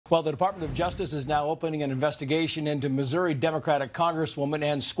Well, the Department of Justice is now opening an investigation into Missouri Democratic Congresswoman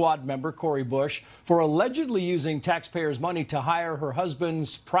and squad member Cori Bush for allegedly using taxpayers' money to hire her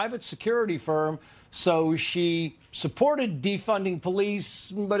husband's private security firm. So she supported defunding police,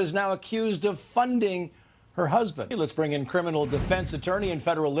 but is now accused of funding her husband. Let's bring in criminal defense attorney and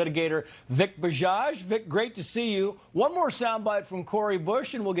federal litigator Vikas Bajaj. Vic, great to see you. One more soundbite from Cori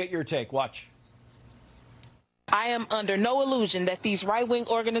Bush, and we'll get your take. Watch. I am under no illusion that these right-wing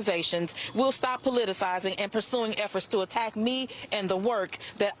organizations will stop politicizing and pursuing efforts to attack me and the work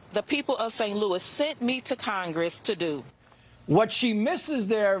that the people of St. Louis sent me to Congress to do. What she misses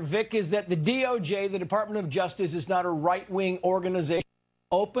there, Vic, is that the DOJ, the Department of Justice, is not a right-wing organization.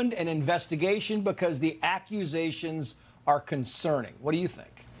 Opened an investigation because the accusations are concerning. What do you think?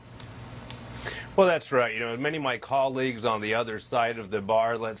 Well, that's right. You know, many of my colleagues on the other side of the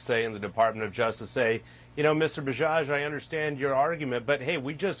bar, let's say in the Department of Justice, say, you know, Mr. Bajaj, I understand your argument, but hey,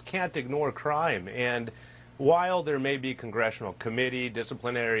 we just can't ignore crime. And while there may be congressional committee,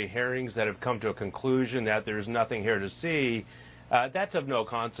 disciplinary hearings that have come to a conclusion that there's nothing here to see, that's of no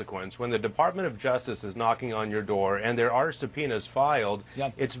consequence. When the Department of Justice is knocking on your door and there are subpoenas filed,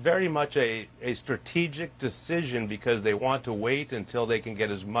 it's very much a strategic decision because they want to wait until they can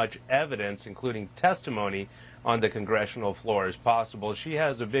get as much evidence, including testimony, on the congressional floor as possible. She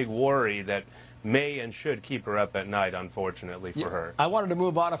has a big worry that may and should keep her up at night, unfortunately for her. I wanted to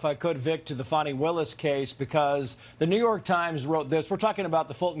move on, if I could, Vic, to the Fani Willis case, because the New York Times wrote this. We're talking about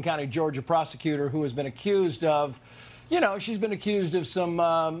the Fulton County, Georgia prosecutor who has been accused of, you know, she's been accused of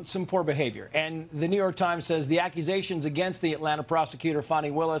some poor behavior. And the New York Times says the accusations against the Atlanta prosecutor, Fani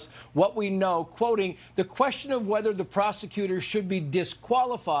Willis, what we know, quoting, the question of whether the prosecutor should be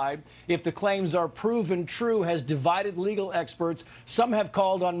disqualified if the claims are proven true has divided legal experts. Some have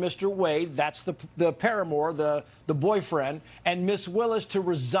called on Mr. Wade, that's the paramour, the boyfriend, and Miss Willis to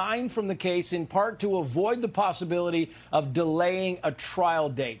resign from the case in part to avoid the possibility of delaying a trial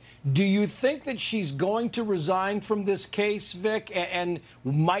date. Do you think that she's going to resign from this case, Vic, and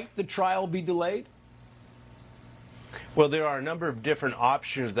might the trial be delayed? Well, there are a number of different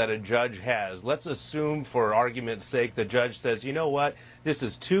options that a judge has. Let's assume, for argument's sake, the judge says, you know what, this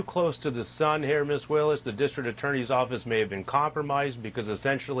is too close to the sun here, Miss Willis. The district attorney's office may have been compromised because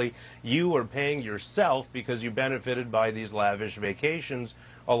essentially you are paying yourself because you benefited by these lavish vacations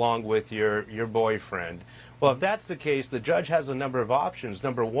along with your boyfriend. Well, if that's the case, the judge has a number of options.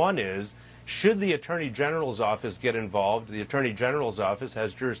 Number one is, should the Attorney General's office get involved? The Attorney General's office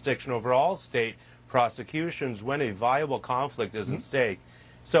has jurisdiction over all state prosecutions when a viable conflict is at stake.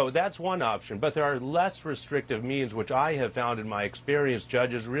 So that's one option. But there are less restrictive means, which I have found in my experience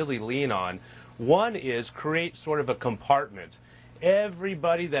judges really lean on. One is create sort of a compartment.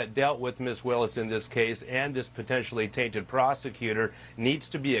 Everybody that dealt with Ms. Willis in this case and this potentially tainted prosecutor needs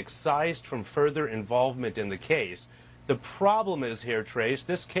to be excised from further involvement in the case. The problem is here, Trace,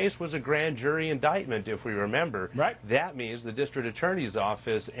 this case was a grand jury indictment, if we remember. Right. That means the district attorney's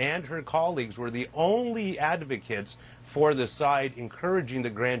office and her colleagues were the only advocates for the side encouraging the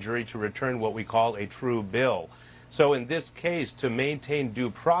grand jury to return what we call a true bill. So in this case, to maintain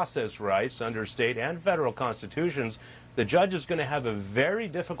due process rights under state and federal constitutions, the judge is going to have a very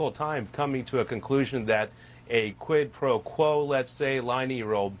difficult time coming to a conclusion that a quid pro quo, let's say, lining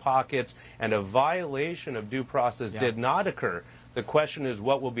your old pockets, and a violation of due process did not occur. The question is,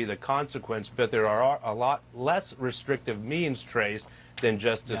 what will be the consequence? But there are a lot less restrictive means, Trace, than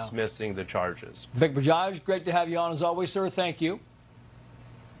just dismissing the charges. Vikas Bajaj, great to have you on as always, sir. Thank you.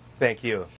 Thank you.